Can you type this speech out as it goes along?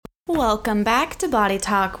Welcome back to Body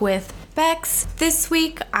Talk with Bex. This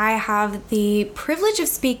week I have the privilege of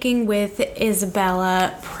speaking with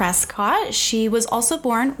Isabella Prescott. She was also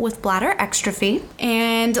born with bladder exstrophy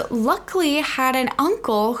and luckily had an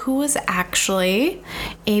uncle who was actually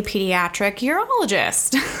a pediatric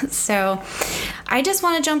urologist. So I just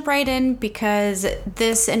want to jump right in because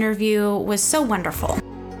this interview was so wonderful.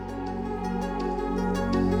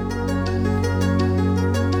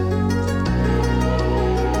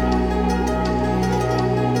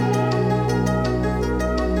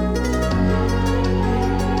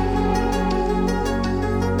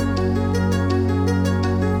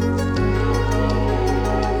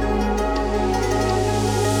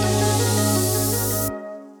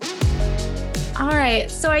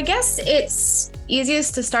 So I guess it's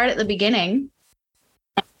easiest to start at the beginning.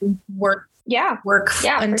 Work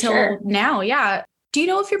until sure. Now. Yeah. Do you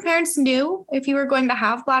know if your parents knew if you were going to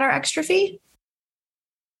have bladder exstrophy?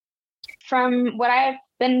 From what I've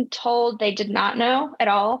been told, they did not know at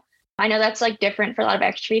all. I know that's different for a lot of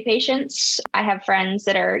exstrophy patients. I have friends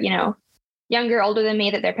that are, younger, older than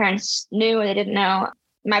me that their parents knew or they didn't know.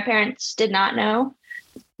 My parents did not know.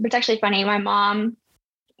 But it's actually funny. My mom,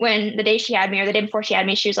 when the day she had me or the day before she had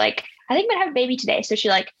me, she was like, I think I'm gonna have a baby today. So she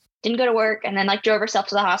didn't go to work and then drove herself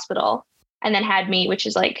to the hospital and then had me, which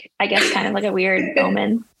is I guess kind of a weird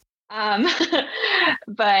omen.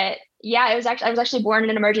 But yeah, I was actually born in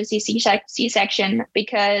an emergency C-section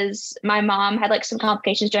because my mom had some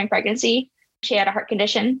complications during pregnancy. She had a heart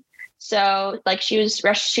condition. So she was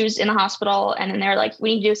rushed, she was in the hospital and then they're like,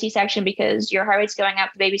 we need to do a C-section because your heart rate's going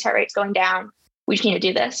up, the baby's heart rate's going down. We just need to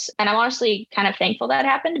do this. And I'm honestly kind of thankful that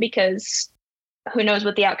happened because who knows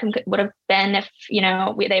what the outcome would have been if,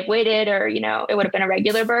 they've waited or, it would have been a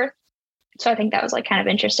regular birth. So I think that was kind of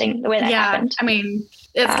interesting the way that happened. I mean,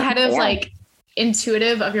 it's kind of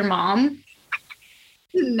intuitive of your mom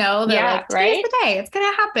to know that today's the day, it's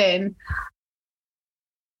going to happen.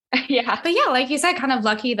 Yeah. But yeah, like you said, kind of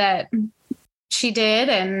lucky that she did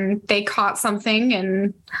and they caught something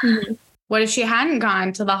and what if she hadn't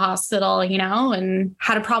gone to the hospital, and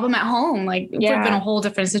had a problem at home? It would have been a whole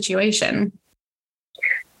different situation.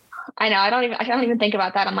 I know. I don't even think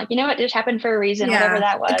about that. I'm like, it just happened for a reason, whatever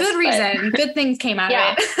that was. A good reason. Good things came out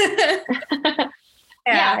of it.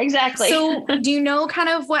 Yeah, exactly. So do you know kind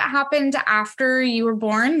of what happened after you were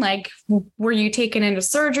born? Were you taken into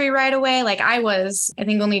surgery right away? I was, I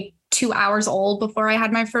think, only 2 hours old before I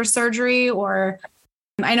had my first surgery, or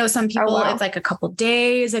I know some people, it's a couple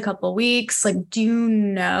days, a couple weeks. Do you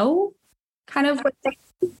know kind of what?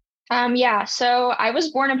 Yeah. So I was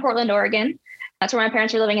born in Portland, Oregon. That's where my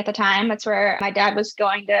parents were living at the time. That's where my dad was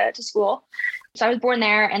going to school. So I was born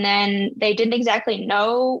there, and then they didn't exactly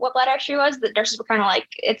know what bladder exstrophy was. The nurses were kind of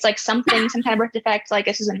it's something, some kind of birth defect.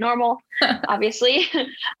 This isn't normal, obviously.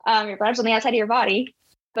 Your bladder's on the outside of your body.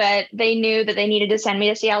 But they knew that they needed to send me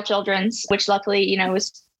to Seattle Children's, which luckily,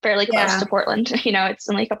 was fairly close to Portland. It's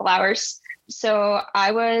only a couple hours. So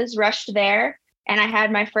I was rushed there, and I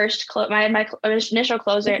had my first my initial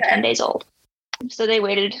closure at 10 days old. So they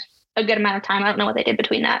waited a good amount of time. I don't know what they did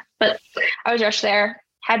between that, but I was rushed there,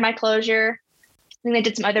 had my closure. I think they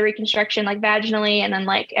did some other reconstruction, vaginally, and then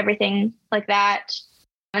everything like that.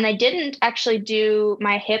 And they didn't actually do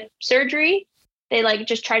my hip surgery. They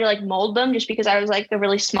just tried to mold them just because I was a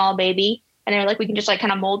really small baby. And they were like, we can just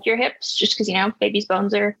kind of mold your hips just because, baby's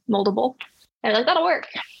bones are moldable. And they're like, that'll work.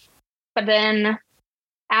 But then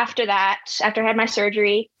after that, after I had my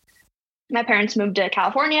surgery, my parents moved to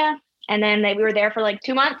California. And then we were there for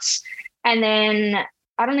 2 months. And then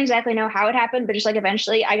I don't exactly know how it happened, but just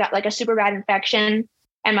eventually I got a super bad infection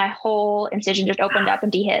and my whole incision just opened up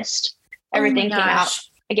and dehisced. Everything came out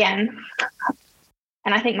again.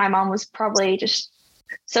 And I think my mom was probably just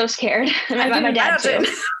so scared. My dad too.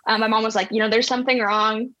 My mom was like, there's something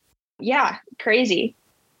wrong. Yeah, crazy.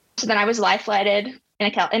 So then I was life flighted in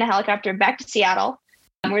a helicopter back to Seattle,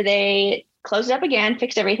 where they closed it up again,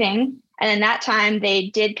 fixed everything. And then that time they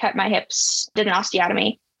did cut my hips, did an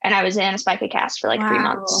osteotomy, and I was in a spica cast for 3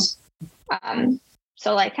 months.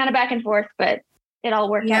 So kind of back and forth, but it all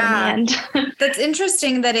worked out in the end. That's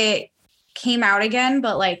interesting that it came out again,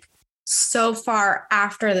 but so far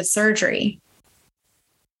after the surgery.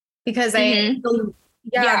 Because the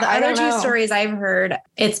other two stories I've heard,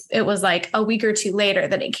 it was a week or two later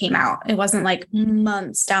that it came out. It wasn't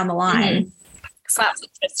months down the line. So that's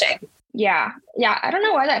interesting. Yeah. I don't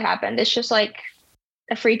know why that happened. It's just a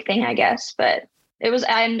freak thing, I guess. But it was,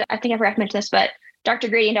 and I think I forgot to mention this, but Dr.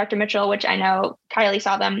 Grady and Dr. Mitchell, which I know Kylie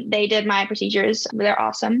saw them, they did my procedures. They're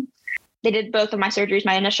awesome. They did both of my surgeries,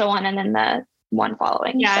 my initial one and then the one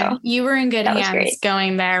following. Yeah, so you were in good hands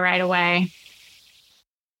going there right away.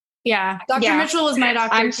 Yeah. Dr. Yeah. Mitchell was my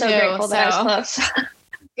doctor I'm so too. grateful that I was close.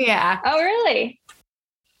 Yeah. Oh, really?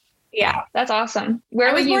 Yeah. That's awesome. Where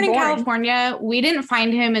I were was you born in born? California. We didn't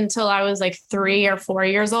find him until I was like 3 or 4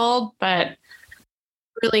 years old, but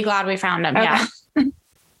really glad we found him. Okay. Yeah.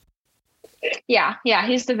 Yeah. Yeah.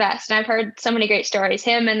 He's the best. And I've heard so many great stories.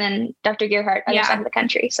 Him and then Dr. Gearhart, other side of the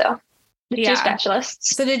country. So the two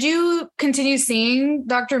specialists. So did you continue seeing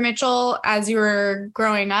Dr. Mitchell as you were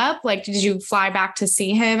growing up? Like, did you fly back to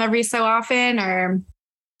see him every so often or?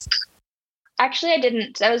 Actually, I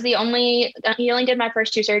didn't. That was he only did my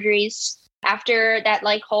first two surgeries after that,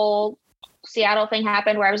 like whole Seattle thing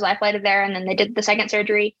happened where I was life flighted there. And then they did the second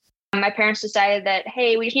surgery. My parents decided that,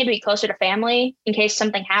 hey, we just need to be closer to family in case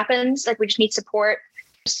something happens. Like we just need support.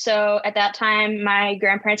 So at that time, my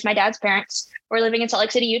grandparents, my dad's parents were living in Salt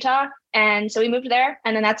Lake City, Utah. And so we moved there.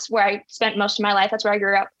 And then that's where I spent most of my life. That's where I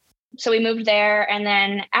grew up. So we moved there. And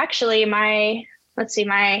then actually my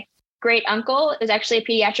great uncle is actually a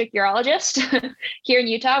pediatric urologist here in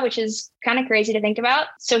Utah, which is kind of crazy to think about.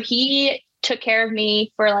 So he took care of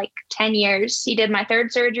me for like 10 years. He did my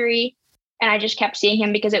third surgery and I just kept seeing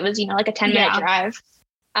him because it was, like a 10-minute drive.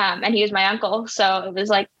 And he was my uncle. So it was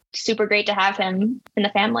like super great to have him in the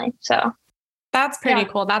family. So that's pretty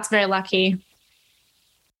cool. That's very lucky.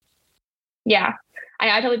 Yeah.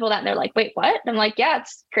 I tell people that and they're like, wait, what? And I'm like, yeah,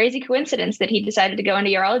 it's crazy coincidence that he decided to go into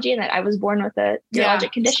urology and that I was born with a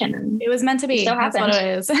urologic condition. And it was meant to be. So that's what it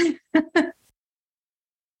is.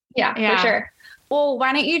 Yeah, for sure. Well,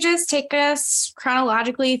 why don't you just take us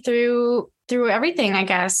chronologically through everything, I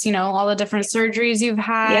guess, all the different surgeries you've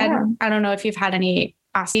had. Yeah. I don't know if you've had any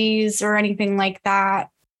OSCEs or anything like that.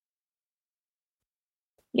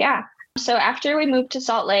 Yeah. So after we moved to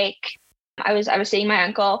Salt Lake, I was seeing my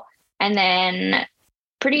uncle, and then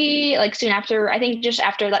pretty like soon after, I think just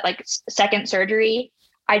after that like second surgery,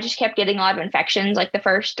 I just kept getting a lot of infections. Like the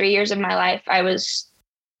first 3 years of my life, I was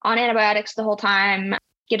on antibiotics the whole time,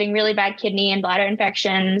 getting really bad kidney and bladder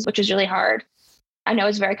infections, which was really hard. I know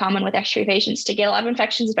it's very common with extra patients to get a lot of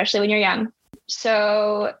infections, especially when you're young.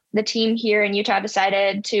 So the team here in Utah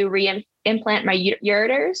decided to re-implant my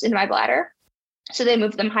ureters into my bladder. So they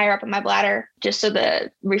moved them higher up in my bladder just so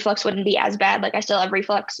the reflux wouldn't be as bad. Like I still have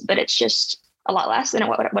reflux, but it's just a lot less than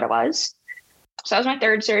what it was. So that was my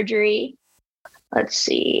third surgery. Let's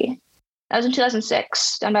see. That was in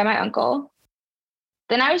 2006, done by my uncle.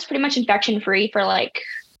 Then I was pretty much infection free for like,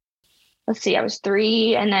 I was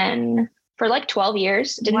 3, and then for like 12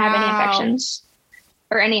 years, didn't have any infections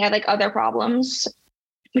or any like other problems,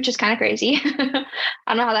 which is kind of crazy. I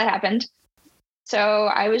don't know how that happened. So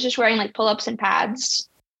I was just wearing like pull-ups and pads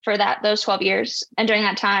for those 12 years. And during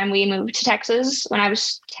that time, we moved to Texas when I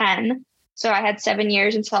was 10. So I had 7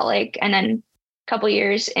 years in Salt Lake and then a couple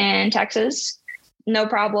years in Texas, no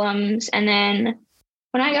problems. And then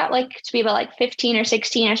when I got like to be about like 15 or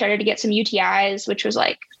 16, I started to get some UTIs, which was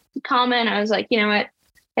like common. I was like, you know what,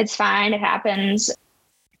 it's fine. It happens.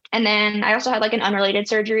 And then I also had like an unrelated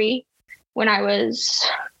surgery when I was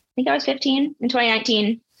 15 in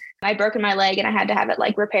 2019. I broken my leg and I had to have it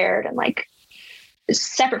like repaired and like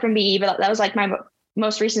separate from BE, but that was like my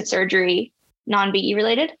most recent surgery, non-BE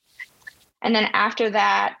related. And then after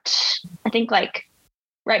that, I think like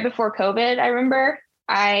right before COVID, I remember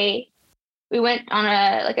we went on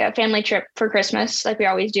a family trip for Christmas. Like we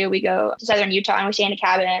always do. We go to Southern Utah and we stay in a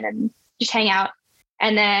cabin and just hang out.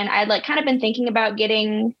 And then I'd like kind of been thinking about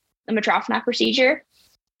getting a Mitrofanoff procedure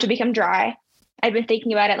to become dry. I'd been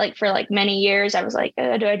thinking about it like for like many years. I was like, do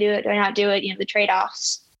I do it? Do I not do it? The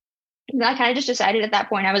trade-offs. And I kind of just decided at that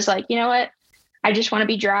point, I was like, you know what? I just want to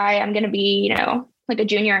be dry. I'm going to be, like a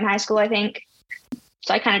junior in high school, I think.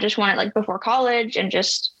 So I kind of just wanted like before college and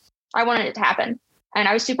I wanted it to happen. And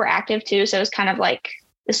I was super active too. So it was kind of like,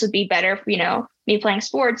 this would be better for, me playing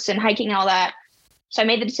sports and hiking and all that. So I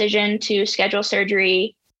made the decision to schedule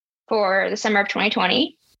surgery for the summer of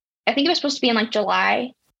 2020. I think it was supposed to be in like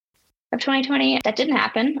July of 2020. That didn't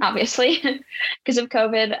happen, obviously, because of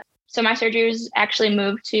COVID. So my surgery was actually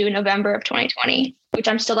moved to November of 2020, which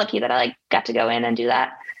I'm still lucky that I like got to go in and do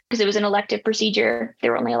that because it was an elective procedure. They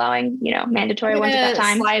were only allowing, mandatory ones at that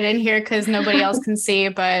time. Slide in here because nobody else can see,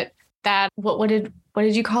 but that what did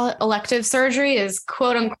you call it? Elective surgery is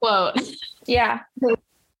quote unquote. Yeah.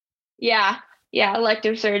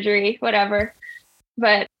 Elective surgery, whatever.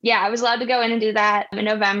 But yeah, I was allowed to go in and do that in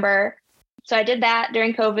November. So I did that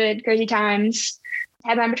during COVID, crazy times.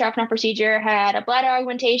 Had my Mitrofanoff procedure, had a bladder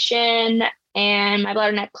augmentation, and my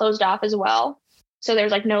bladder neck closed off as well. So there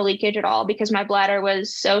was like no leakage at all because my bladder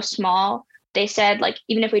was so small. They said like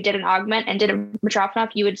even if we did an augment and did a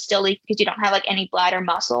Mitrofanoff, you would still leak because you don't have like any bladder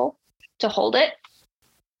muscle to hold it.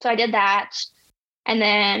 So I did that. And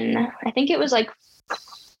then I think it was like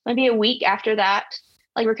maybe a week after that,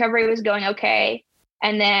 like recovery was going okay.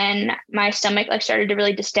 And then my stomach like started to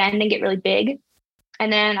really distend and get really big.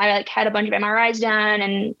 And then I like had a bunch of MRIs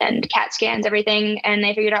done and CAT scans, everything. And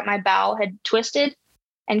they figured out my bowel had twisted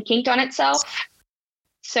and kinked on itself.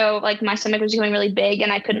 So like my stomach was becoming really big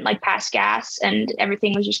and I couldn't like pass gas and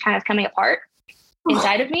everything was just kind of coming apart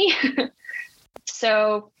inside of me.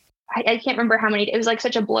 So I can't remember how many, it was like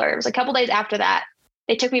such a blur. It was a couple days after that,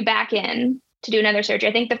 they took me back in to do another surgery.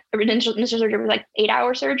 I think the initial surgery was like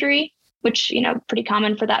 8-hour surgery, which, pretty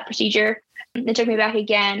common for that procedure. They took me back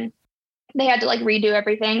again. They had to like redo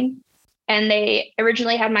everything. And they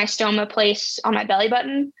originally had my stoma placed on my belly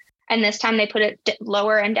button. And this time they put it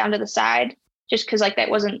lower and down to the side just because like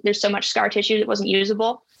there's so much scar tissue that wasn't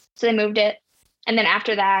usable. So they moved it. And then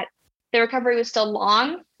after that, the recovery was still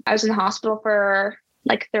long. I was in the hospital for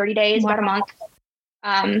like 30 days, about a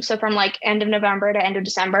month. So from like end of November to end of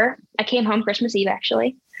December, I came home Christmas Eve,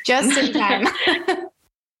 actually. Just in time.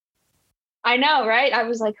 I know, right? I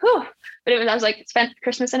was like, whew. But I was like, spent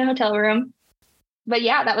Christmas in a hotel room. But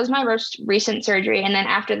yeah, that was my most recent surgery. And then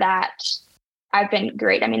after that, I've been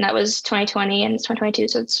great. I mean, that was 2020 and it's 2022.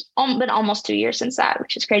 So it's been almost 2 years since that,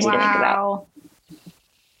 which is crazy to think about.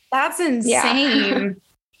 That's insane. Yeah.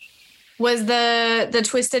 Was the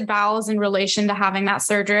twisted bowels in relation to having that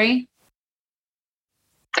surgery?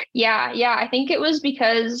 Yeah. I think it was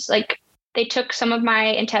because like they took some of my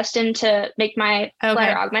intestine to make my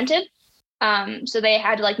bladder augmented. So they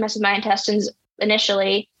had to like mess with my intestines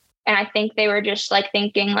initially. And I think they were just like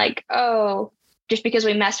thinking like, oh, just because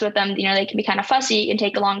we messed with them, they can be kind of fussy and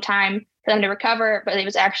take a long time for them to recover. But it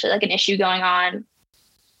was actually like an issue going on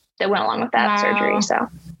that went along with that surgery. So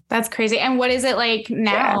that's crazy. And what is it like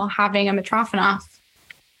now having a Mitrophanoff?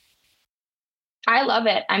 I love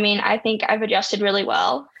it. I mean, I think I've adjusted really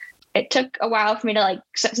well. It took a while for me to like,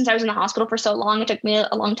 since I was in the hospital for so long, it took me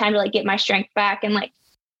a long time to like get my strength back and like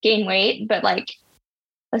gain weight. But like,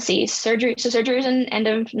 let's see, surgery. So surgery was in end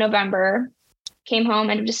of November, came home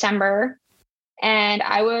end of December. And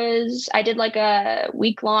I did like a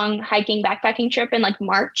week-long hiking backpacking trip in like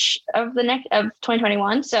March of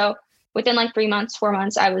 2021. So within like 4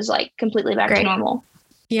 months, I was like completely back to normal.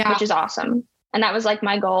 Yeah. Which is awesome. And that was like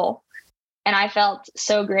my goal. And I felt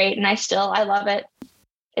so great. And I love it.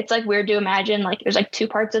 It's like weird to imagine like there's like 2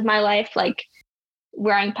 parts of my life, like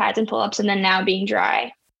wearing pads and pull-ups and then now being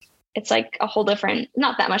dry. It's like a whole different,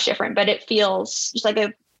 not that much different, but it feels just like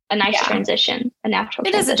a nice transition, a natural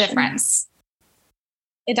transition. It is a difference.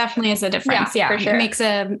 It definitely is a difference. Yeah, for sure. It makes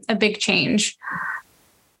a big change.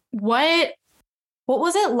 What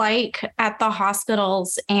was it like at the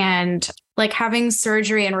hospitals and like having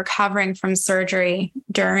surgery and recovering from surgery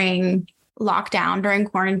during lockdown, during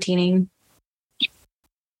quarantining?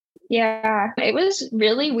 Yeah, it was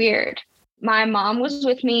really weird. My mom was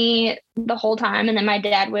with me the whole time, and then my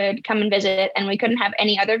dad would come and visit, and we couldn't have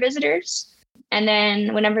any other visitors. And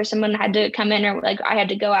then whenever someone had to come in or like I had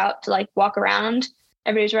to go out to like walk around,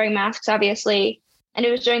 everybody was wearing masks, obviously. And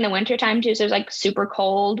it was during the winter time too. So it was like super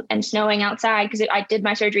cold and snowing outside because I did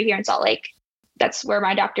my surgery here in Salt Lake. That's where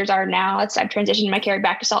my doctors are now. I've transitioned my care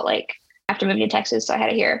back to Salt Lake after moving to Texas. So I had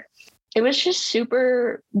it here. It was just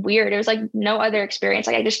super weird. It was like no other experience.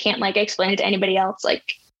 Like I just can't like explain it to anybody else.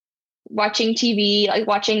 Like watching TV, like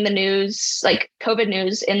watching the news, like COVID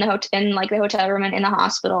news in the hotel room and in the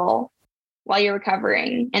hospital while you're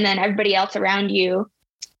recovering. And then everybody else around you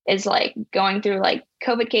is like going through like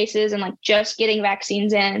COVID cases and like just getting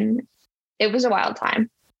vaccines in. It was a wild time.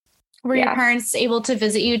 Were your parents able to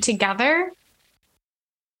visit you together?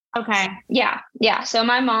 Okay. Yeah. So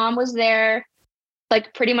my mom was there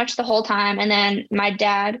like pretty much the whole time. And then my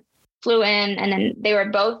dad flew in and then they were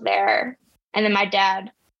both there. And then my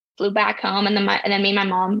dad flew back home. And then me and my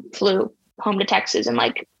mom flew home to Texas and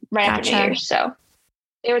like right after New Year's. So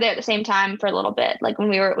they were there at the same time for a little bit, like when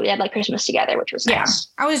we had like Christmas together, which was nice.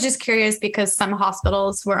 I was just curious because some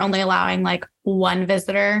hospitals were only allowing like one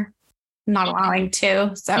visitor, not allowing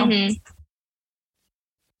 2. So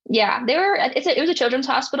yeah, it was a children's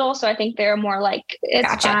hospital. So I think they're more like,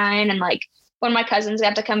 it's fine. And like when my cousins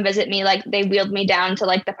got to come visit me, like they wheeled me down to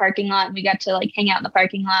like the parking lot and we got to like hang out in the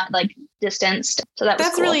parking lot, like distanced. So that's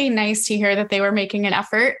cool. Really nice to hear that they were making an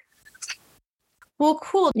effort. Well,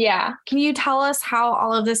 cool. Yeah. Can you tell us how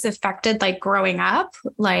all of this affected like growing up?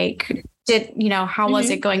 Like, how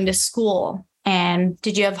was it going to school? And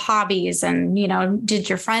did you have hobbies? And, did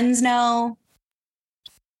your friends know?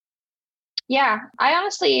 Yeah, I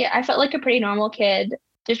felt like a pretty normal kid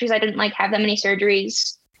just because I didn't like have that many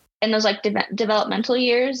surgeries in those like developmental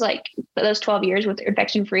years, like those 12 years with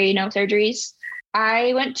infection free, no surgeries.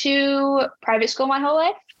 I went to private school my whole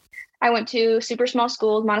life. I went to super small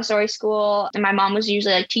schools, Montessori school, and my mom was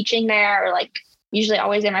usually like teaching there or like usually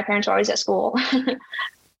always there. My parents were always at school.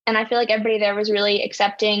 And I feel like everybody there was really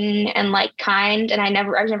accepting and like kind. And I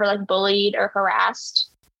was never like bullied or harassed,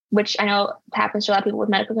 which I know happens to a lot of people with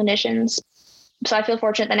medical conditions. So I feel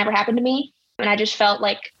fortunate that never happened to me. And I just felt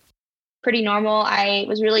like pretty normal. I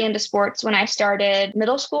was really into sports when I started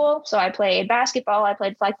middle school. So I played basketball, I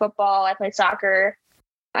played flag football, I played soccer.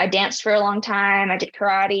 I danced for a long time. I did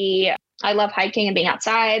karate. I love hiking and being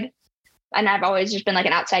outside. And I've always just been like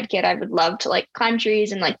an outside kid. I would love to like climb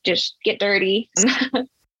trees and like just get dirty.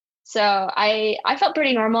 So I felt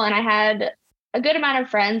pretty normal and I had a good amount of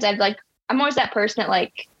friends. I'm always that person that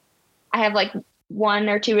like, I have like one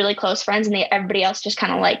or two really close friends and everybody else just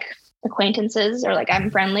kind of like acquaintances or like I'm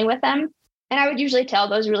friendly with them. And I would usually tell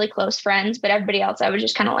those really close friends, but everybody else, I was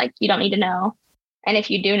just kind of like, you don't need to know. And if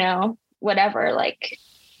you do know, whatever, like,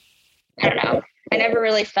 I don't know. I never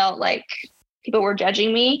really felt like people were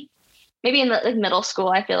judging me. Maybe in the like, middle school,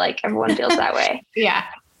 I feel like everyone feels that way. Yeah.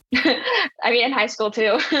 I mean, in high school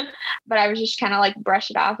too, but I was just kind of like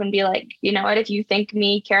brush it off and be like, you know what, if you think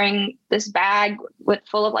me carrying this bag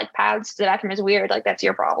full of like pads to the bathroom is weird, like that's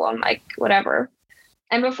your problem, like whatever.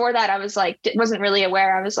 And before that, I was like, wasn't really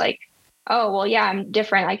aware. I was like, oh, well, yeah, I'm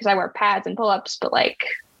different. Like, cause I wear pads and pull-ups, but like,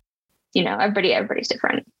 you know, everybody's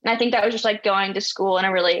different. And I think that was just like going to school in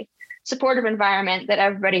a really supportive environment that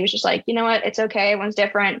everybody was just like, you know what, it's okay. Everyone's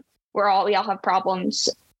different. We all have problems.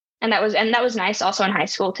 And that was nice also in high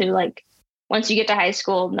school too. Like once you get to high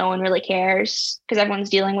school, no one really cares because everyone's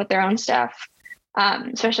dealing with their own stuff.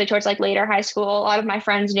 Especially towards like later high school. A lot of my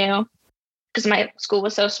friends knew because my school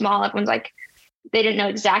was so small. Everyone's like, they didn't know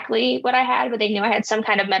exactly what I had, but they knew I had some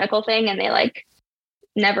kind of medical thing and they like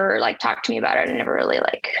never like talked to me about it and never really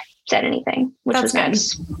like said anything, which was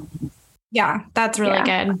nice. Yeah, that's really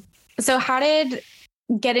good. So how did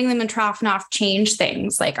getting the Mitrofanoff change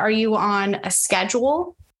things? Like, are you on a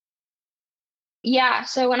schedule? Yeah.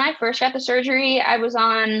 So when I first got the surgery, I was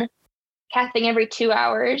on cathing every 2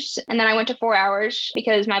 hours. And then I went to 4 hours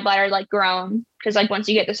because my bladder like grown. Cause like once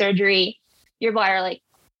you get the surgery, your bladder like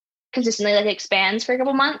consistently like expands for a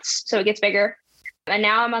couple months. So it gets bigger. And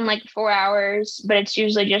now I'm on like 4 hours, but it's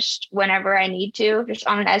usually just whenever I need to, just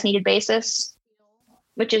on an as needed basis,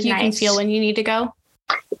 which is nice. You can feel when you need to go.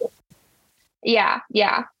 Yeah.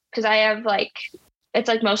 Yeah. Cause I have like, it's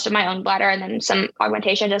like most of my own bladder and then some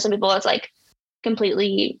augmentation to some people. It's like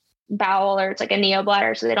completely bowel or it's like a neo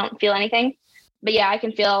bladder. So they don't feel anything, but yeah, I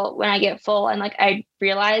can feel when I get full. And like, I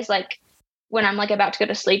realize like when I'm like about to go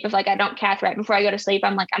to sleep, if like I don't cath right before I go to sleep,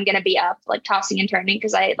 I'm going to be up like tossing and turning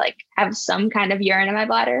because I like have some kind of urine in my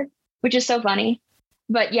bladder, which is so funny.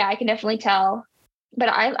 But yeah, I can definitely tell. But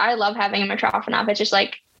I love having a Mitrofanoff. It's just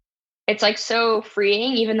like, it's like so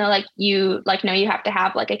freeing, even though like you like know you have to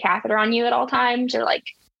have like a catheter on you at all times or like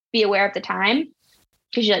be aware of the time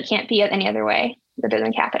because you like can't pee any other way other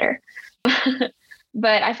than catheter.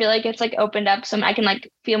 But I feel like it's like opened up some, I can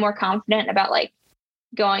like feel more confident about like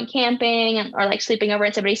going camping or like sleeping over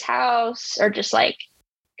at somebody's house or just like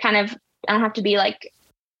kind of, I don't have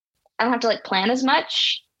to like plan as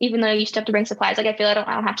much, even though you still have to bring supplies. Like I feel I don't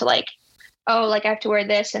have to like, oh, like I have to wear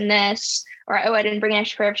this and this, or, oh, I didn't bring an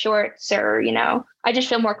extra pair of shorts or, you know, I just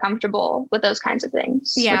feel more comfortable with those kinds of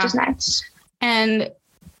things, which is nice. And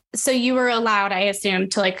so you were allowed, I assume,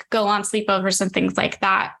 to like go on sleepovers and things like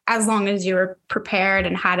that, as long as you were prepared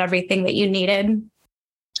and had everything that you needed.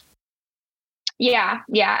 Yeah.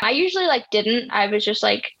 Yeah. I usually like didn't, I was just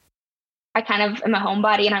like, I kind of am a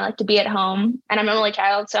homebody and I like to be at home and I'm an only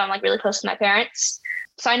child. So I'm like really close to my parents.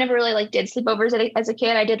 So I never really like did sleepovers as a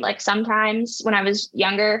kid. I did like sometimes when I was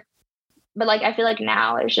younger, but like, I feel like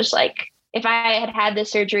now it's just like, if I had had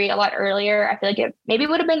this surgery a lot earlier, I feel like it maybe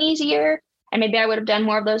would have been easier and maybe I would have done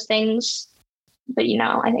more of those things. But, you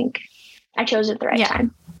know, I think I chose it at the right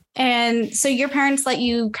time. And so your parents let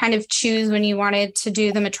you kind of choose when you wanted to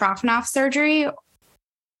do the Mitrofanoff surgery.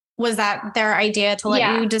 Was that their idea to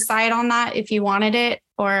let you decide on that if you wanted it?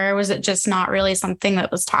 Or was it just not really something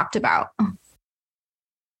that was talked about?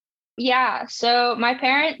 Yeah. So my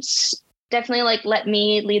parents definitely like let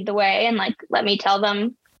me lead the way and like let me tell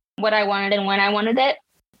them what I wanted and when I wanted it.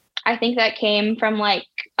 I think that came from like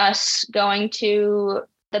us going to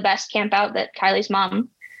the best camp out that Kylie's mom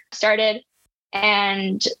started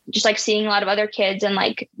and just like seeing a lot of other kids and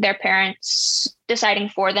like their parents deciding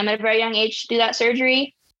for them at a very young age to do that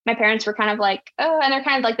surgery. My parents were kind of like, oh, and they're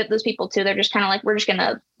kind of like those people too. They're just kind of like, we're just going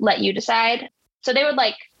to let you decide. So they would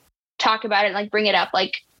like talk about it, like bring it up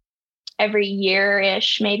like every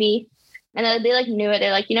year-ish maybe. And they like knew it.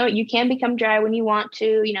 They're like, you know what, you can become dry when you want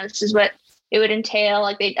to, you know, this is what it would entail.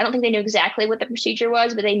 Like I don't think they knew exactly what the procedure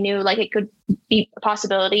was, but they knew like it could be a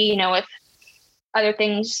possibility, you know, with other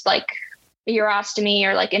things like urostomy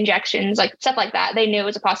or like injections, like stuff like that. They knew it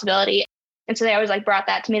was a possibility. And so they always like brought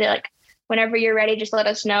that to me. They're like, whenever you're ready, just let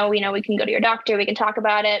us know, you know, we can go to your doctor, we can talk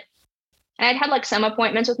about it. And I'd had like some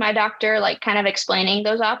appointments with my doctor, like kind of explaining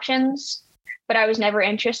those options, but I was never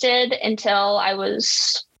interested until I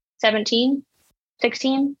was 17,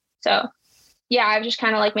 16. So yeah, I've just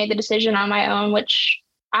kind of like made the decision on my own, which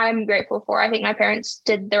I'm grateful for. I think my parents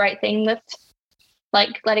did the right thing with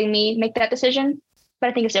like letting me make that decision. But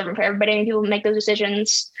I think it's different for everybody. I mean, people make those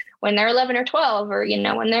decisions when they're 11 or 12 or, you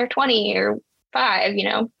know, when they're 20 or 5, you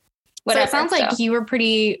know, whatever. So it sounds like you were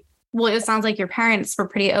it sounds like your parents were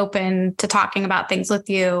pretty open to talking about things with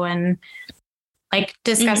you and like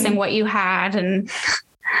discussing what you had and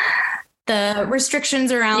the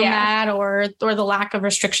restrictions around that or the lack of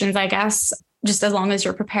restrictions, I guess, just as long as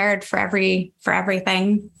you're prepared for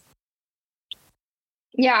everything.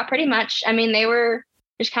 Yeah, pretty much. I mean, they were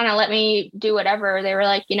just kind of let me do whatever. They were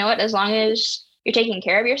like, you know what, as long as you're taking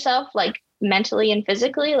care of yourself, like mentally and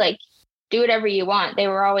physically, like do whatever you want. They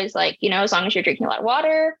were always like, you know, as long as you're drinking a lot of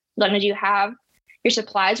water, as long as you have your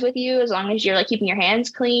supplies with you, as long as you're like keeping your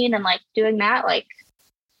hands clean and like doing that, like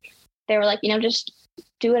they were like, you know, just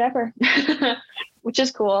do whatever, which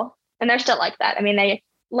is cool. And they're still like that. I mean, they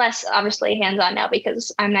less obviously hands-on now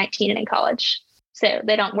because I'm 19 and in college. So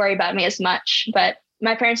they don't worry about me as much, but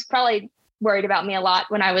my parents probably worried about me a lot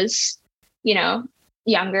when I was, you know,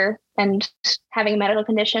 younger and having a medical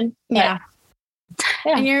condition. But, yeah.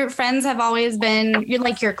 And your friends have always been, you're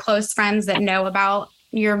like your close friends that know about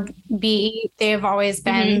your BE. They've always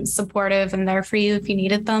been supportive and there for you if you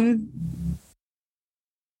needed them.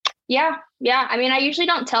 Yeah. Yeah. I mean, I usually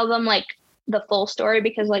don't tell them like the full story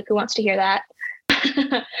because like, who wants to hear that?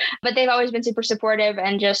 But they've always been super supportive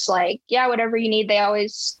and just like, yeah, whatever you need, they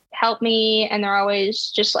always help me. And they're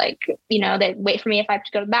always just like, you know, they wait for me if I have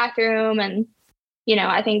to go to the bathroom. And, you know,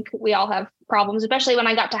 I think we all have problems, especially when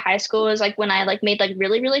I got to high school is like when I like made like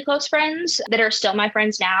really, really close friends that are still my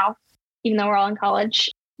friends now, even though we're all in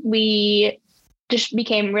college. We just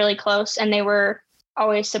became really close and they were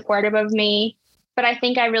always supportive of me. But I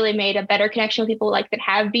think I really made a better connection with people like that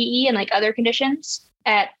have BE and like other conditions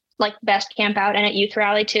at like Best Camp Out and at Youth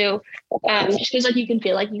Rally too. Just because like you can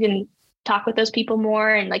feel like you can talk with those people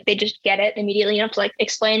more and like they just get it immediately. You don't have to like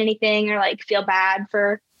explain anything or like feel bad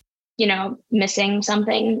for, you know, missing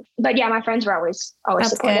something. But yeah, my friends were always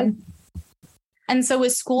That's supportive. Good. And so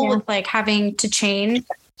with school, with like having to change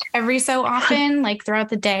every so often, like throughout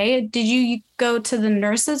the day, did you go to the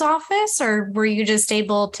nurse's office or were you just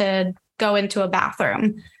able to go into a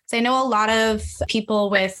bathroom? So I know a lot of people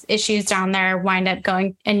with issues down there wind up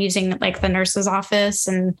going and using like the nurse's office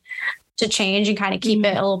and to change and kind of keep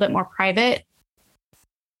it a little bit more private.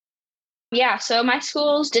 Yeah. So my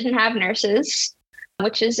schools didn't have nurses,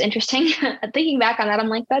 which is interesting. Thinking back on that, I'm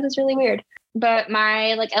like, that is really weird. But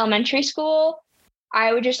my like elementary school,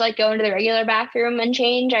 I would just like go into the regular bathroom and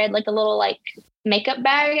change. I had like a little like makeup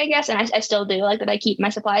bag, I guess. And I still do like that. I keep my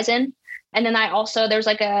supplies in. And then there's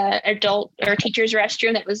like a adult or teacher's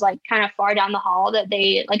restroom that was like kind of far down the hall that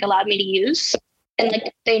they like allowed me to use. And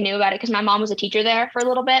like they knew about it because my mom was a teacher there for a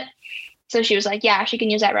little bit. So she was like, yeah, she can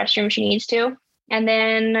use that restroom if she needs to. And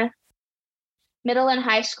then middle and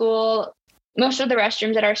high school, most of the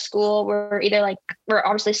restrooms at our school were were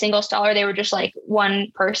obviously single stall or they were just like one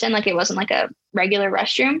person. Like it wasn't like a regular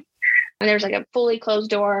restroom. And there was like a fully closed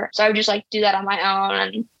door. So I would just like do that on my own.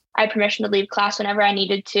 And I had permission to leave class whenever I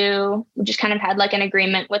needed to. We just kind of had like an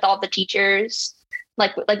agreement with all the teachers,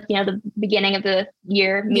 like, you know, the beginning of the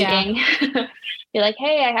year meeting. Yeah. Be like,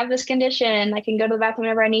 hey, I have this condition. I can go to the bathroom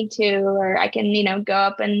whenever I need to, or I can, you know, go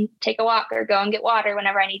up and take a walk or go and get water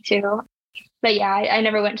whenever I need to. But yeah, I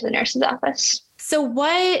never went to the nurse's office. So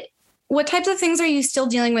what types of things are you still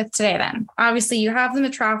dealing with today then? Obviously you have the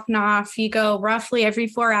Mitrofanoff, you go roughly every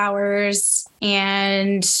 4 hours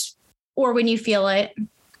or when you feel it.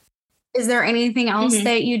 Is there anything else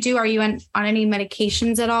that you do? Are you on any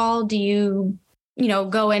medications at all? Do you,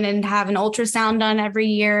 go in and have an ultrasound done every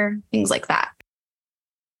year? Things like that.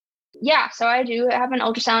 Yeah, so I do have an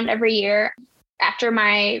ultrasound every year. After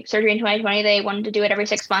my surgery in 2020, they wanted to do it every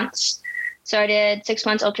 6 months. So I did 6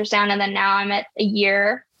 months ultrasound, and then now I'm at a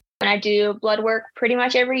year. And I do blood work pretty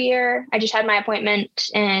much every year. I just had my appointment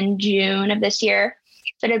in June of this year.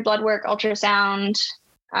 So I did blood work, ultrasound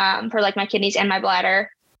for like my kidneys and my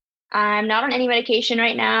bladder. I'm not on any medication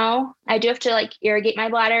right now. I do have to irrigate my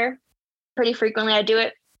bladder pretty frequently. I do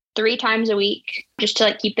it 3 times a week just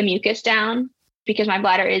to keep the mucus down, because my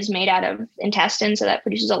bladder is made out of intestine. So that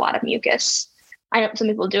produces a lot of mucus. I know some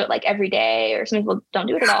people do it like every day, or some people don't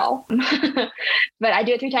do it at all. But I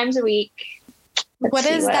do it 3 times a week. What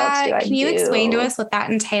is that? Can you explain to us what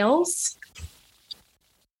that entails?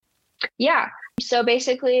 Yeah. So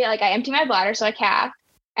basically, like, I empty my bladder, so I cath,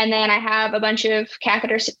 and then I have a bunch of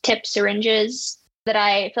catheter tip syringes that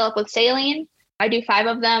I fill up with saline. I do 5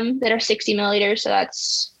 of them that are 60 milliliters. So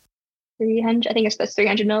that's 300. I think that's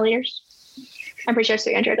 300 milliliters. I'm pretty sure it's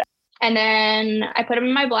 300. And then I put them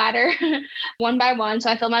in my bladder one by one. So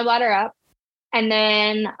I fill my bladder up. And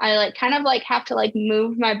then I like kind of like have to like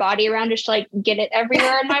move my body around just to like get it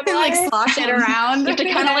everywhere in my bladder. Like slosh it around. You have to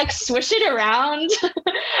kind of like swish it around,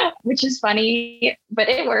 which is funny, but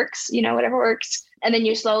it works, whatever works. And then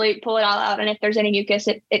you slowly pull it all out. And if there's any mucus,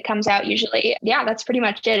 it comes out usually. Yeah, that's pretty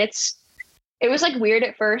much it. It was like weird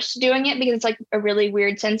at first doing it because it's like a really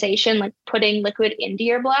weird sensation, like putting liquid into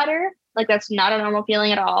your bladder. Like that's not a normal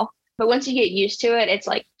feeling at all. But once you get used to it, it's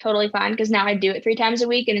like totally fine because now I do it 3 times a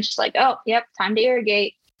week and it's just like, oh, yep, time to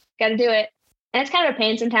irrigate. Got to do it. And it's kind of a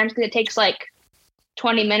pain sometimes because it takes like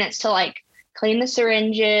 20 minutes to like clean the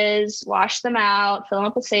syringes, wash them out, fill them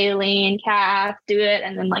up with saline, cath, do it,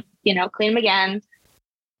 and then like, clean them again.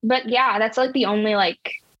 But yeah, that's like the only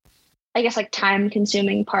like, I guess like time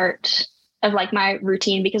consuming part of like my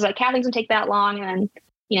routine because like cathing doesn't take that long and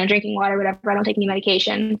then, drinking water, whatever. I don't take any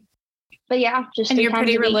medication. But yeah, just. And you're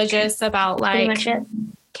pretty religious about like,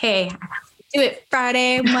 okay, do it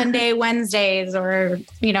Friday, Monday, Wednesdays, or,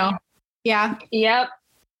 yeah. Yep.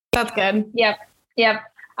 That's good. Yep.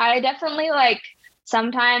 I definitely like,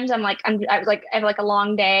 sometimes I have like a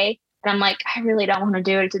long day and I'm like, I really don't want to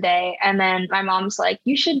do it today. And then my mom's like,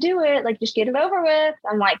 you should do it. Like, just get it over with.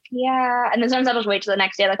 I'm like, yeah. And then sometimes I'll just wait till the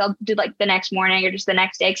next day. Like I'll do like the next morning or just the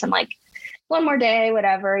next day. Cause I'm like, one more day,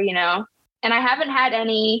 whatever, And I haven't had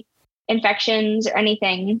any infections or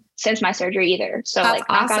anything since my surgery either. So that's like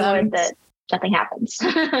awesome. knock on wood that nothing happens.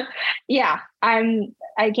 Yeah.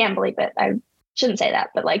 I can't believe it. I shouldn't say that,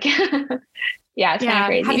 but like, yeah, it's kind of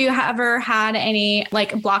crazy. Have you ever had any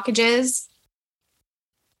like blockages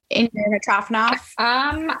in your Mitrofanoff?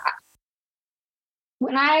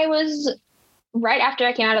 When I was right after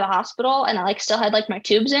I came out of the hospital and I like still had like my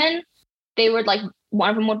tubes in, they would like, one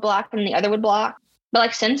of them would block and the other would block. But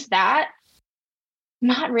like since that,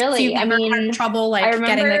 not really. So you've never had trouble like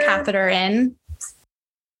getting the catheter in?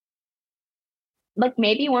 Like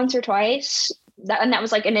maybe once or twice. That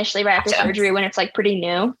was like initially right after surgery when it's like pretty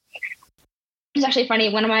new. It's actually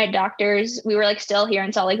funny. One of my doctors, we were like still here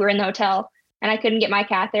in Salt Lake, we were in the hotel and I couldn't get my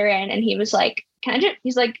catheter in. And he was like,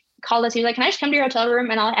 he's like, called us. He was like, can I just come to your hotel room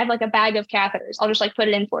and I'll have like a bag of catheters. I'll just like put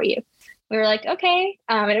it in for you. We were like, okay.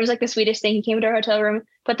 And it was like the sweetest thing. He came to our hotel room,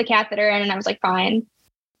 put the catheter in and I was like, fine,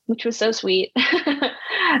 which was so sweet.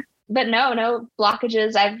 But no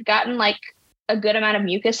blockages. I've gotten like a good amount of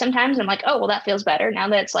mucus sometimes. I'm like, oh, well, that feels better now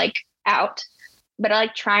that it's like out. But I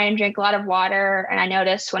like try and drink a lot of water. And I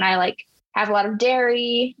notice when I like have a lot of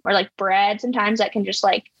dairy or like bread, sometimes that can just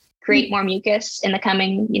like create more mucus in the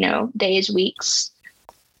coming, days, weeks.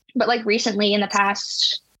 But like recently in the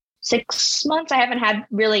past 6 months, I haven't had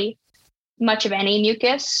really much of any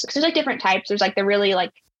mucus. There's like different types. There's like the really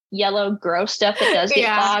like yellow gross stuff that does get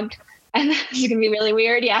clogged. And this is gonna be really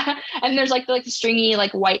weird. Yeah. And there's like the stringy,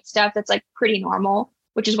 like white stuff that's like pretty normal,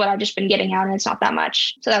 which is what I've just been getting out. And it's not that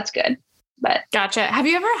much. So that's good. But gotcha. Have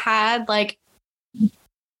you ever had like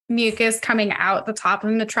mucus coming out the top of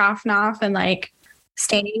the Mitrofanoff and like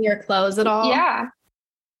staining your clothes at all? Yeah.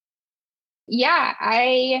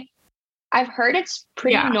 I've heard it's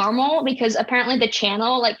pretty normal because apparently the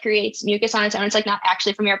channel like creates mucus on its own. It's like not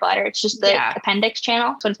actually from your bladder. It's just the appendix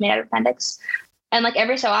channel. So it's made out of appendix. And like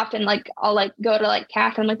every so often, like I'll like go to like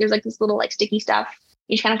cath and like there's like this little like sticky stuff.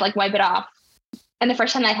 You just kind of like wipe it off. And the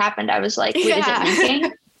first time that happened, I was like, wait, is it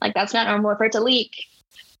leaking? Like that's not normal for it to leak.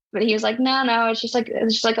 But he was like, no, it's just like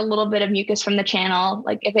a little bit of mucus from the channel.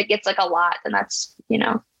 Like if it gets like a lot, then that's,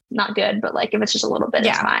 not good. But like if it's just a little bit,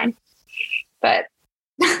 it's fine. But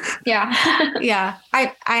yeah. Yeah.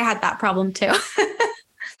 I had that problem too.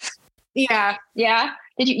 Yeah. Yeah.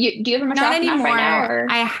 Do you have a Mitrofanoff not anymore right now? Or?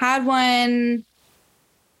 I had one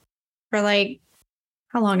for like,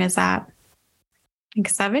 how long is that? Like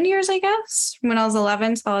 7 years, I guess. When I was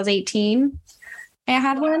 11 till I was 18, I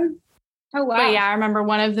had one. Oh, wow. But yeah, I remember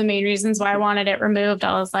one of the main reasons why I wanted it removed.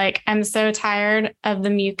 I was like, I'm so tired of the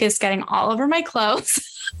mucus getting all over my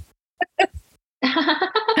clothes.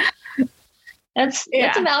 That's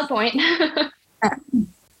a valid point.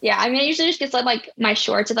 Yeah, I mean, it usually just gets like my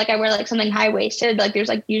shorts. If like I wear like something high waisted, like there's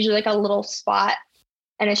like usually like a little spot,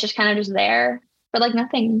 and it's just kind of just there, but like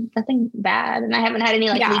nothing bad. And I haven't had any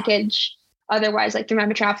like leakage otherwise, like through my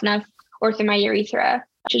Mitrofanoff or through my urethra,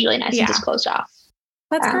 which is really nice and just closed off.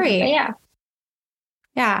 That's great. But yeah.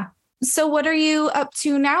 Yeah. So what are you up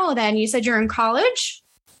to now then? You said you're in college?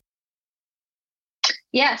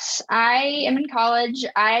 Yes, I am in college.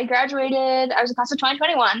 I graduated, I was a class of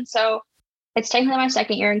 2021. So it's technically my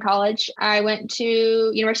second year in college. I went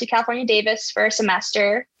to University of California, Davis for a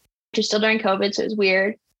semester, which was still during COVID. So it was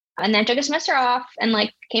weird. And then took a semester off and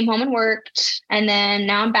like came home and worked. And then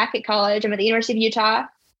now I'm back at college. I'm at the University of Utah.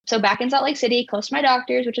 So back in Salt Lake City, close to my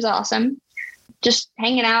doctors, which is awesome. Just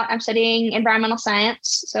hanging out. I'm studying environmental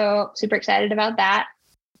science. So super excited about that.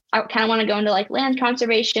 I kind of want to go into like land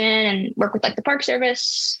conservation and work with like the Park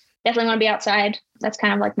Service. Definitely want to be outside. That's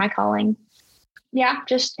kind of like my calling. Yeah,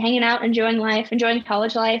 just hanging out, enjoying life, enjoying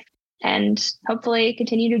college life, and hopefully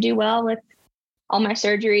continue to do well with all my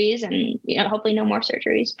surgeries and, hopefully no more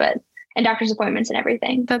surgeries, and doctor's appointments and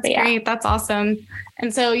everything. That's great. That's awesome.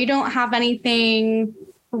 And so you don't have anything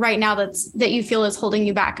right now that you feel is holding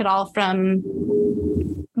you back at all from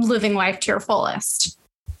living life to your fullest?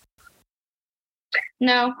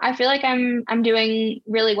 No, I feel like I'm doing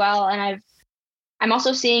really well. And I'm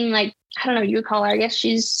also seeing, like, I don't know what you would call her. I guess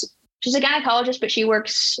she's a gynecologist, but she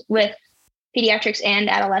works with pediatrics and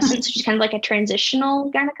adolescents. She's kind of like a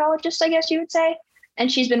transitional gynecologist, I guess you would say.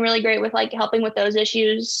 And she's been really great with like helping with those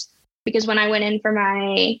issues, because when I went in for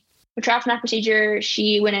my Betrothal procedure,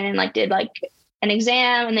 she went in and like did like an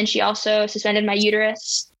exam, and then she also suspended my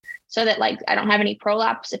uterus so that like I don't have any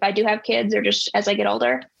prolapse if I do have kids or just as I get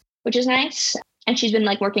older, which is nice. And she's been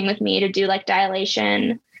like working with me to do like dilation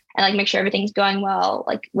and like make sure everything's going well,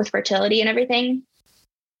 like with fertility and everything.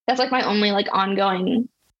 That's like my only like ongoing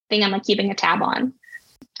thing I'm like keeping a tab on,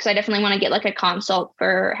 because I definitely want to get like a consult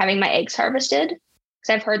for having my eggs harvested, because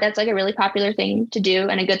I've heard that's like a really popular thing to do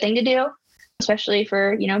and a good thing to do, especially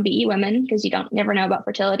for, BE women, because you never know about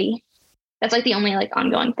fertility. That's like the only like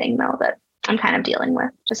ongoing thing though that I'm kind of dealing with,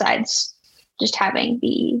 besides just having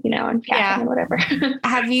BE, and capping and whatever.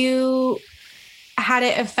 Have you had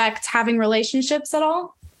it affect having relationships at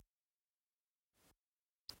all?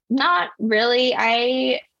 Not really.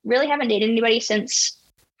 I really haven't dated anybody since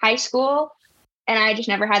high school. And I just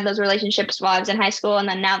never had those relationships while I was in high school. And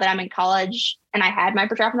then now that I'm in college and I had my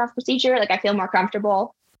Betrothal procedure, like I feel more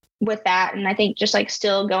comfortable with that. And I think just like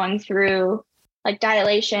still going through like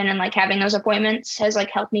dilation and like having those appointments has like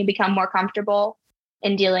helped me become more comfortable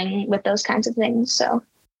in dealing with those kinds of things. So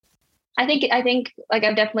I think like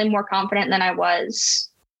I'm definitely more confident than I was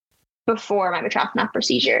before my Betrothal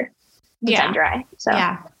procedure. I'm dry. So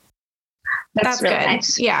that's really good.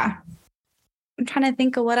 Nice. Yeah. I'm trying to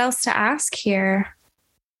think of what else to ask here.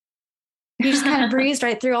 You just kind of breezed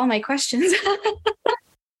right through all my questions.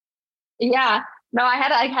 Yeah. No, I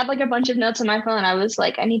had like a bunch of notes on my phone. I was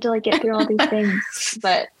like, I need to like get through all these things.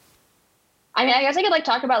 But I mean, I guess I could like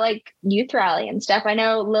talk about like youth rally and stuff. I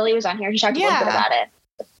know Lily was on here. She talked a little bit about it.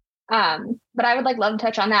 But I would like love to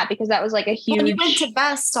touch on that, because that was like a huge you went to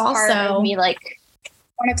Best also. Part of me, like,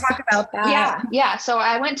 I want to talk about that. Yeah. So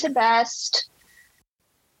I went to Best.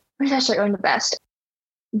 When did I start going to Best?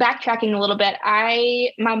 Backtracking a little bit.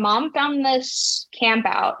 My mom found this camp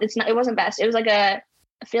out. It wasn't Best. It was like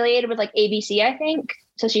affiliated with like ABC, I think.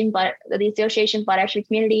 Association the Association Blood Actually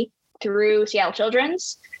Community, through Seattle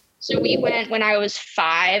Children's. So we went when I was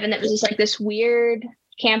 5, and it was just like this weird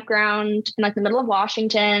campground in like the middle of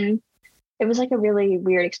Washington. It was like a really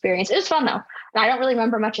weird experience. It was fun though. I don't really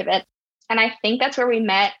remember much of it. And I think that's where we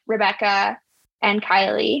met Rebecca and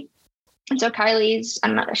Kylie. And so Kylie's, I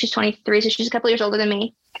don't know, she's 23, so she's a couple years older than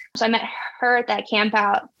me. So I met her at that camp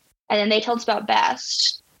out, and then they told us about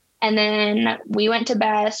Best. And then we went to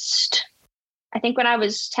Best, I think when I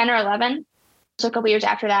was 10 or 11. So a couple years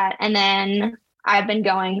after that. And then I've been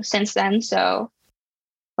going since then. So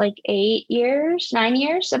like 9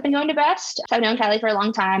 years, I've been going to Best. So I've known Kylie for a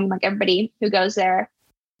long time, like everybody who goes there.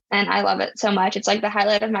 And I love it so much. It's like the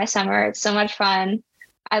highlight of my summer. It's so much fun.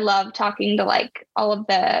 I love talking to like all of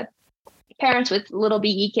the parents with little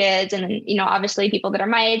BE kids, and then, obviously people that are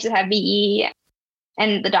my age that have BE,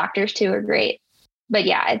 and the doctors too are great. But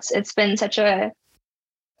yeah, it's been such a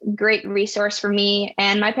great resource for me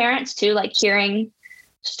and my parents too, like hearing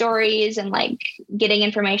stories and like getting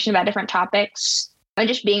information about different topics, and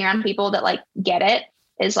just being around people that like get it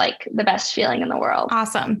is like the best feeling in the world.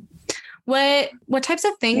 Awesome. What types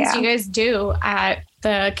of things do you guys do at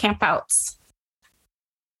the campouts?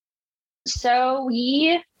 So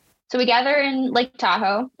we gather in Lake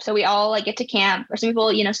Tahoe. So we all like get to camp, or some people,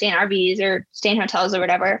 stay in RVs or stay in hotels or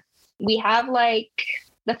whatever. We have like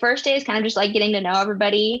the first day is kind of just like getting to know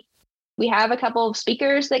everybody. We have a couple of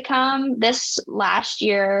speakers that come. This last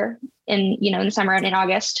year in the summer and in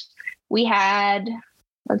August, we had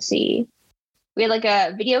we had like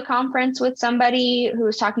a video conference with somebody who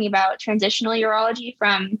was talking about transitional urology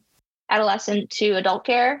from adolescent to adult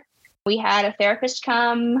care. We had a therapist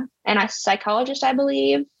come and a psychologist, I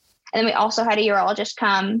believe. And then we also had a urologist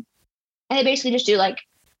come, and they basically just do like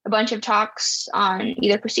a bunch of talks on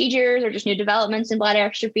either procedures or just new developments in bladder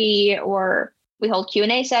exstrophy, or we hold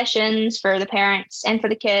Q&A sessions for the parents and for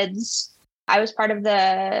the kids. I was part of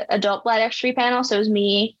the adult bladder exstrophy panel. So it was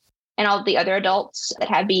me and all the other adults that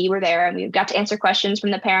had B were there, and we got to answer questions from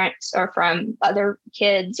the parents or from other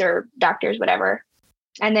kids or doctors, whatever.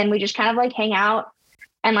 And then we just kind of like hang out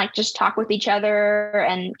and like just talk with each other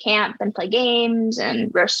and camp and play games and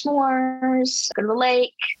roast s'mores, go to the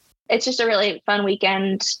lake. It's just a really fun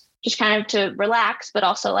weekend, just kind of to relax, but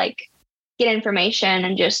also like get information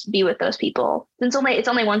and just be with those people. It's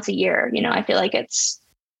only once a year, you know. I feel like it's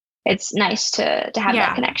nice to have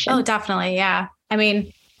that connection. Oh, definitely. Yeah. I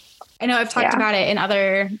mean, I know I've talked about it in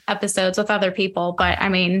other episodes with other people, but I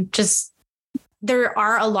mean, just there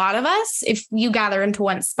are a lot of us if you gather into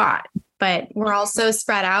one spot, but we're all so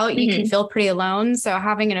spread out. You can feel pretty alone. So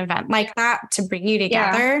having an event like that to bring you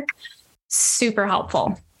together, super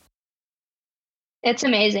helpful. It's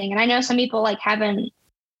amazing. And I know some people like haven't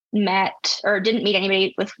met or didn't meet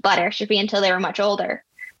anybody with bladder exstrophy until they were much older.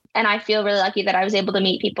 And I feel really lucky that I was able to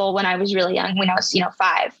meet people when I was really young, when I was,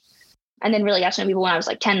 5, and then really got to know people when I was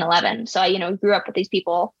like 10, 11. So I, grew up with these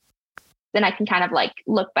people. Then I can kind of like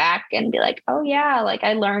look back and be like, oh yeah, like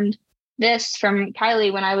I learned this from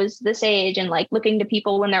Kylie when I was this age, and like looking to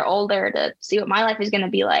people when they're older to see what my life is going to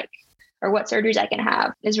be like or what surgeries I can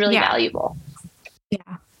have is really valuable.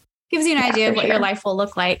 Yeah. Gives you an idea of what your life will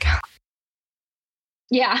look like.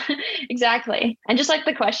 Yeah, exactly. And just like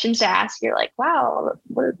the questions to ask, you're like, wow,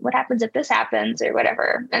 what happens if this happens or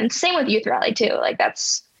whatever. And same with youth rally too. Like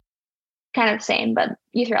that's kind of the same, but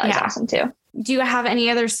youth rally is awesome too. Do you have any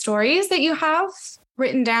other stories that you have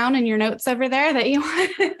written down in your notes over there that you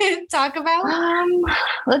want to talk about?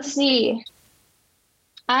 Let's see.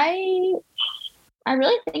 I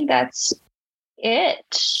really think that's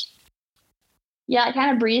it. Yeah, I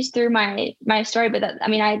kind of breezed through my story, but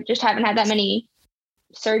I just haven't had that many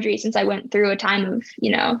surgery since I went through a time of,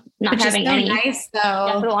 not Which having is so any. Nice though.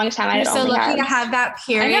 Yeah, for the longest time, You're so lucky to have that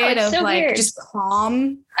period of so like weird. Just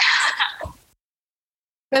calm.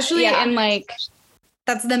 Especially in like,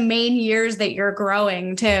 that's the main years that you're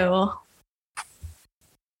growing too.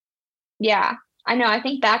 Yeah, I know. I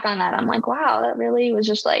think back on that, I'm like, wow, that really was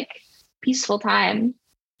just like peaceful time.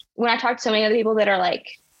 When I talked to so many other people that are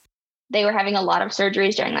like, they were having a lot of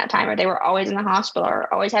surgeries during that time, or they were always in the hospital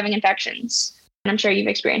or always having infections. And I'm sure you've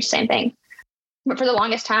experienced the same thing. But for the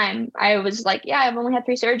longest time, I was like, yeah, I've only had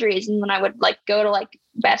 3 surgeries. And when I would like go to like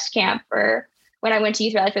best camp, or when I went to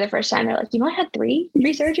youth rally for the first time, they're like, you only had three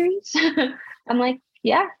surgeries? I'm like,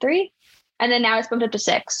 yeah, 3. And then now it's bumped up to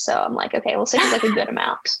 6. So I'm like, okay, well, 6 is like a good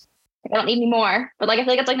amount. Like, I don't need any more, but like, I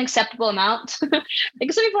feel like it's like an acceptable amount.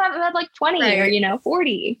 Like some people have had like 20 or,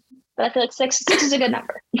 40, but I feel like 6 is a good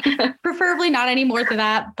number. Preferably not any more than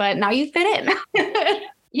that, but now you fit in.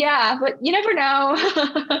 Yeah, but you never know.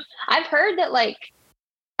 I've heard that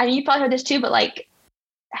you probably heard this too, but like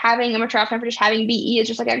having a maternal for just having BE is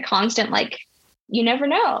just like a constant, like, you never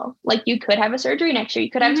know. Like you could have a surgery next year.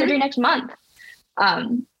 You could have a surgery next month.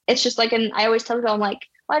 It's just like, and I always tell people, I'm like,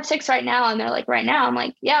 well, I have 6 right now. And they're like, right now? I'm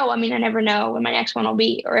like, yeah, well, I never know when my next one will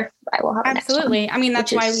be, or if I will have a next one. Absolutely.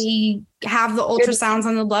 That's why we have the ultrasounds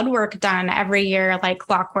and the blood work done every year, like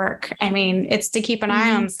clockwork. It's to keep an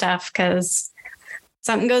eye on stuff, because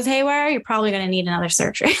something goes haywire, you're probably going to need another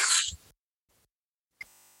surgery.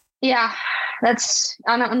 Yeah,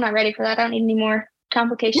 I'm not ready for that. I don't need any more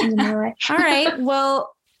complications in my life. All right.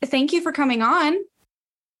 Well, thank you for coming on.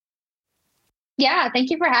 Yeah, thank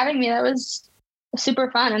you for having me. That was super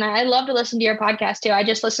fun. And I love to listen to your podcast too. I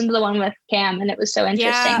just listened to the one with Cam and it was so interesting.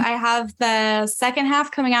 Yeah, I have the second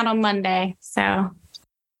half coming out on Monday. So.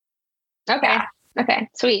 Okay.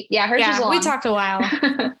 Sweet. Yeah, hers was long. We talked a while.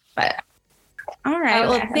 But all right.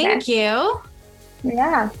 Well, thank you.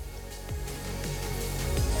 Yeah.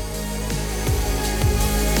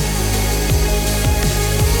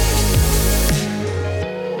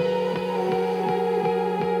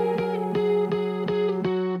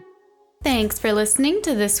 Thanks for listening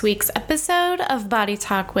to this week's episode of Body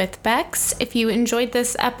Talk with Bex. If you enjoyed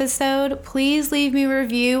this episode, please leave me a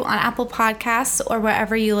review on Apple Podcasts or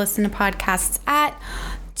wherever you listen to podcasts at.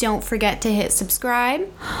 Don't forget to hit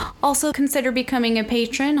subscribe. Also, consider becoming a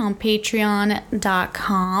patron on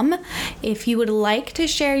patreon.com. If you would like to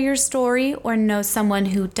share your story or know someone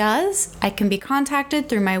who does, I can be contacted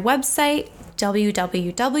through my website,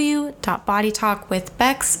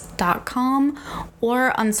 www.bodytalkwithbex.com,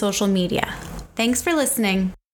 or on social media. Thanks for listening.